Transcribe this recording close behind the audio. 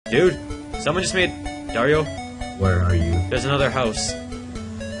Dude, someone just made... Dario, Where are you? there's another house.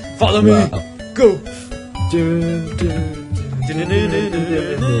 Follow me! Go!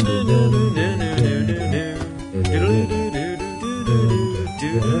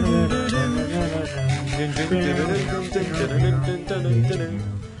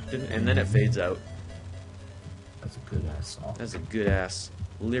 And then it fades out. That's a good ass song. That's a good ass,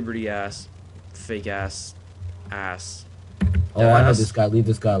 liberty ass, fake ass. Oh, I know this guy. Leave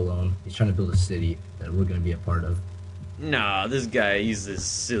this guy alone. He's trying to build a city that we're gonna be a part of. Nah, this guy, he's this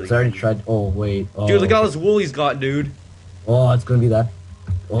silly. He's already tried. Oh wait. Oh. Dude, look at all this wool he's got, dude. Oh, it's gonna be that.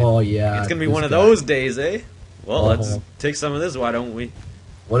 Oh yeah. It's gonna be one of those days, eh? Well, let's take some of this. Why don't we?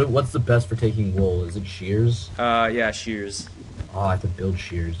 What's the best for taking wool? Is it shears? Yeah, shears. Oh, I have to build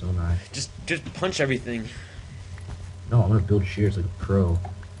shears, don't I? Just punch everything. No, I'm gonna build shears like a pro.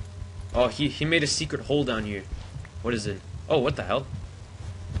 Oh, he made a secret hole down here. What is it? Oh, what the hell?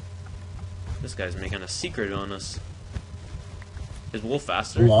 This guy's making a secret on us. Is wool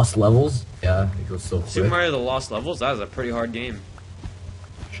faster? Lost levels? Yeah, it goes so quick. Super Mario the Lost Levels? That is a pretty hard game.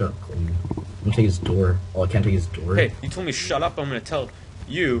 Shut up, Cole. I'm gonna take his door. Oh, I can't take his door. Hey, you told me shut up. I'm gonna tell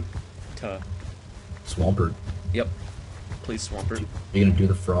you to... Swampert. Yep. Please, Swampert. You're gonna do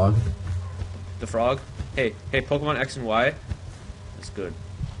the frog? The frog? Hey, Pokemon X and Y. That's good.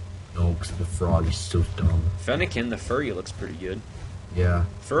 No, because the frog is so dumb. Fennekin, the furry, looks pretty good. Yeah.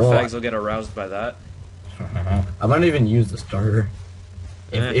 Furfags will get aroused by that. I might not even use the starter.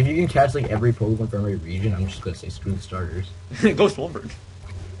 If you can catch like every Pokemon from every region, I'm just gonna say screw the starters. Go Swampert.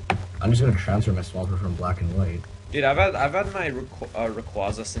 I'm just gonna transfer my Swampert from black and white. Dude, I've had my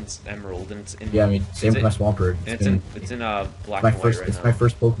Rayquaza since Emerald, and it's in... Yeah, I mean, same with my Swampert. It's in black and white right now. It's my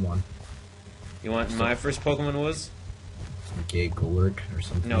first Pokemon. You want my first Pokemon was? Gay Golurk or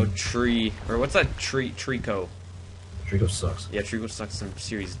something. No, Tree. Or what's that? Trico. Trico sucks. Yeah, Trico sucks some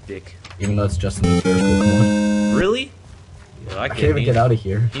serious dick. Even though it's Justin's favorite Pokemon. Really? Well, I can't even get out of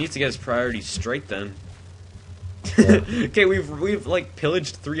here. He needs to get his priorities straight then. Yeah. Okay, we've like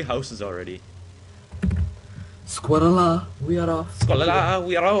pillaged 3 houses already. Squirrela, we are off. Squirrela,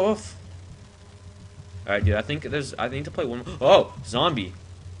 we are off. Alright, dude, I need to play one more. Oh, zombie.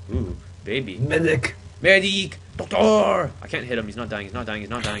 Ooh, baby. Medic. Medic! Doctor! I can't hit him. He's not dying.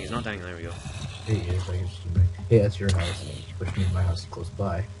 There we go. Hey, that's your house. Which means my house is close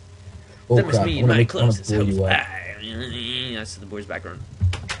by. Oh, that must crap. mean my closest blow you house. up. That's the boy's background.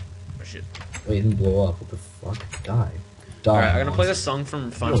 Oh, shit. Wait, it didn't blow up. What the fuck? Die. Alright, I'm gonna play this song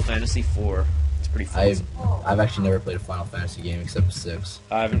from Final Fantasy IV. It's pretty fun. I've actually never played a Final Fantasy game except 6.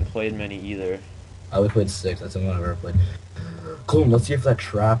 I haven't played many either. I only played 6. That's the only one I've ever played. Cool, let's see if that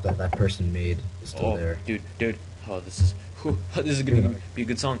trap that person made is still there. Dude. Oh, this is gonna be a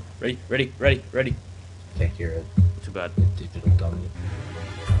good song. Ready? Can't hear it. Too bad. Digital dummy.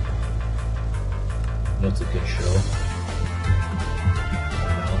 No, it's a good show. I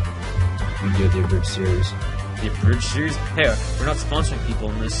don't know. We do the Abridged series. The Abridged series? Hey, we're not sponsoring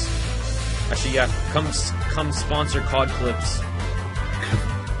people in this. Actually, yeah, come sponsor COD Clips.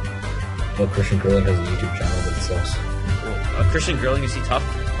 Well, Christian Gurlin has a YouTube channel that sucks. Christian Gurlin, you see tough?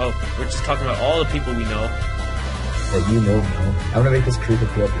 Oh, we're just talking about all the people we know. That you know. I'm gonna make this creeper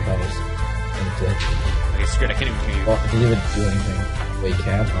blow up your house. Okay, screw it, I can't even hear you. Well, it didn't even do anything. Wait, you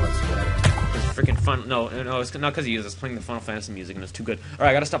can't? Oh, that's bad. It's freaking fun. No, it's not because he was playing the Final Fantasy music and it's too good. Alright,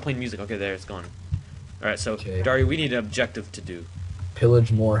 I gotta stop playing music. Okay, there, it's gone. Alright, so, Dario, we need an objective to do.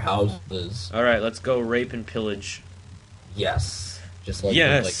 Pillage more houses. Alright, let's go rape and pillage. Yes. Just like...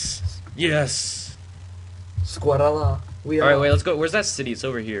 Yes! Squirrela. Alright, wait, let's go. Where's that city? It's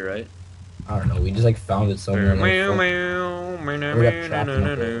over here, right? I don't know, we just like found it somewhere.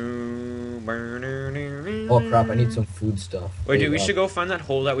 Oh crap, I need some food stuff. Wait, dude, we should go find that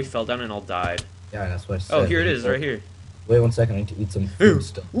hole that we fell down and all died. Yeah, that's what I said. Oh, here it is, right here. Wait 1 second, I need to eat some food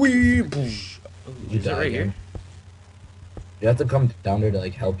stuff. Is it right here? You have to come down there to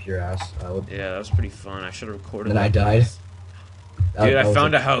like help your ass out. Yeah, that was pretty fun. I should have recorded that. Then I died. Dude, I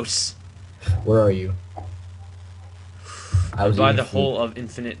found a house. Where are you? I was by the hole of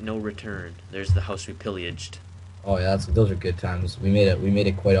infinite no return. There's the house we pillaged. Oh yeah, those are good times. We made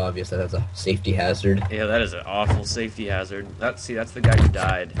it quite obvious that that's a safety hazard. Yeah, that is an awful safety hazard. That's the guy who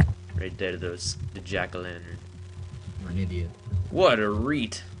died right there. The jack-o'-lantern. You're an idiot. What a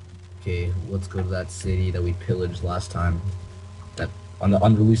reet. Okay, let's go to that city that we pillaged last time. That on the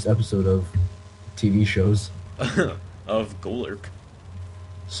unreleased episode of TV shows. Of Golurk.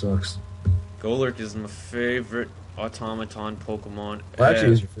 Sucks. Golurk is my favorite automaton Pokemon. What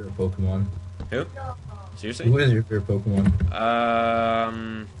actually is your favorite Pokemon? Who? Seriously? Who is your favorite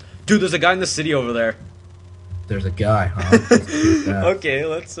Pokemon? Dude, there's a guy in the city over there. There's a guy, huh? Let's do that. Okay,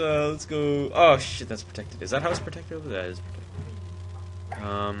 let's go. Oh shit, that's protected. Is that house protected over there? That is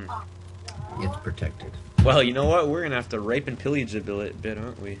protected. It's protected. Well, you know what? We're gonna have to rape and pillage a bit,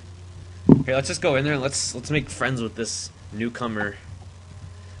 aren't we? Here, let's just go in there and let's make friends with this newcomer.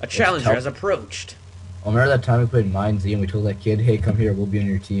 A challenger has approached. Oh, remember that time we played Mind Z and we told that kid, "Hey, come here, we'll be on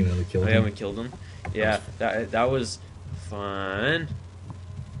your team," and then we killed him. Yeah, we killed him. Yeah, that was fun.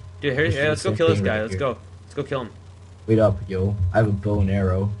 Dude, here, let's go kill this guy. Let's go kill him. Wait up, yo! I have a bow and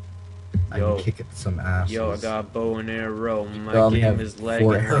arrow. I can kick it some ass. Yo, I got a bow and arrow. My only game have is lagging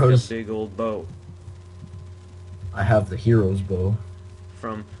 4 like a arrows. big old bow. I have the hero's bow.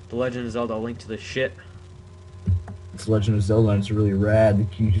 From The Legend of Zelda: Link to the Shit. It's Legend of Zelda and it's really rad.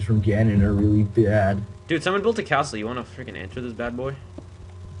 The creatures from Ganon are really bad. Dude, someone built a castle. You wanna freaking enter this bad boy?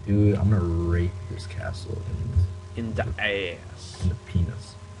 Dude, I'm gonna rape this castle In the ass. in the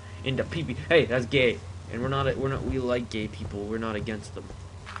penis. In the pee-pee. Hey, that's gay. And we like gay people. We're not against them.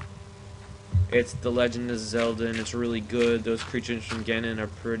 It's The Legend of Zelda and it's really good. Those creatures from Ganon are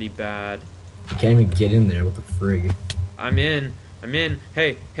pretty bad. You can't even get in there. What the frig? I'm in.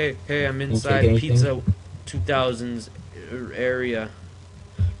 Hey, I'm inside anything? Pizza 2000's area.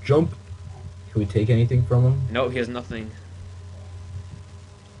 Jump. Can we take anything from him? No, he has nothing.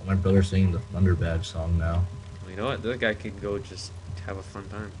 My brother's singing the Thunder Badge song now. Well, you know what? This guy could go just have a fun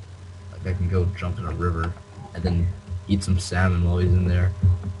time. Like I can go jump in a river and then eat some salmon while he's in there.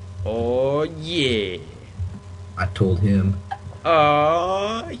 Oh, yeah. I told him.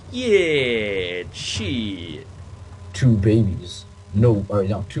 Oh, yeah. Shit. 2 babies. No, or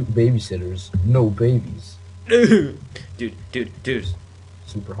no, 2 babysitters. No babies. Dude.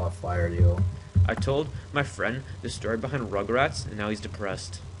 Super hot fire, yo. I told my friend the story behind Rugrats, and now he's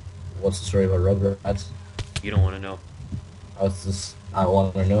depressed. What's the story about Rugrats? You don't want to know. What's this? I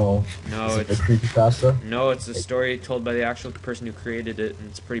want to know. No, Is it it's a creepypasta? no, it's a story told by the actual person who created it, and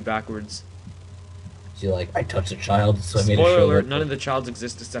it's pretty backwards. Is he like, I touched a child, so I made a Spoiler show alert: like none of the childs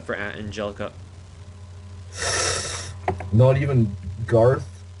exist except for Aunt Angelica. Not even Garth?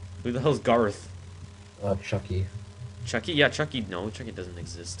 Who the hell's Garth? Chucky. Chucky? Yeah, Chucky. No, Chucky doesn't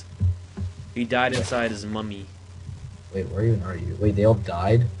exist. He died inside his mummy. Wait, where even are you? Wait, they all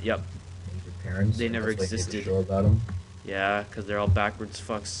died? Yep. And your parents? They never That's why they made a existed. show about them? Yeah, because they're all backwards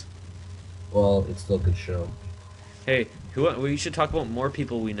fucks. Well, it's still a good show. Hey, we should talk about more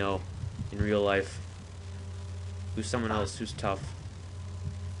people we know in real life. Who's someone else who's tough?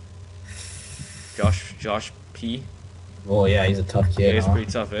 Josh P. Well, yeah, he's a tough Yeah, kid, he's huh?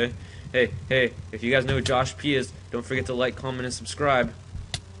 pretty tough, eh? Hey, if you guys know who Josh P is, don't forget to like, comment, and subscribe.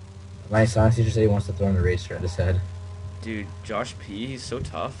 My science teacher said he wants to throw an eraser at his head. Dude, Josh P, he's so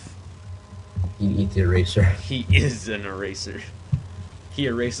tough. He'd eat the eraser. He is an eraser. He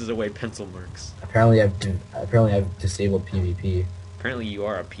erases away pencil marks. Apparently I've disabled PvP. Apparently you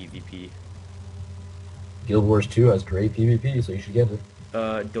are a PvP. Guild Wars 2 has great PvP, so you should get it.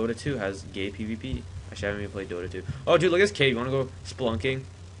 Dota 2 has gay PvP. Actually, I haven't even played Dota 2. Oh, dude, look at this cave. You wanna go spelunking?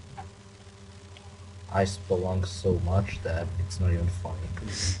 I spelunk so much that it's not even funny.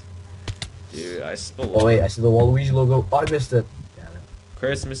 Dude, I spelunk. Oh wait, I see the Waluigi logo. Oh, I missed it. Damn it.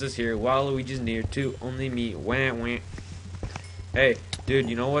 Christmas is here. Waluigi's near too. Only me. Wah, wah. Hey, dude,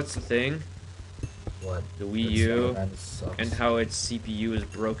 you know what's the thing? What? The Wii That U Spider-Man sucks. and how its CPU is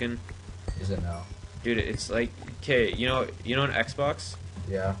broken. Is it now? Dude, it's like, okay, you know an Xbox?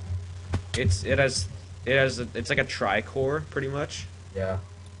 Yeah. It's like a tri-core pretty much, Yeah.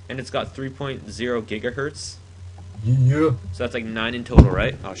 and it's got 3.0 gigahertz. Yeah. So that's like 9 in total,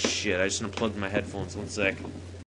 right? Oh shit! I just unplugged my headphones. 1 sec.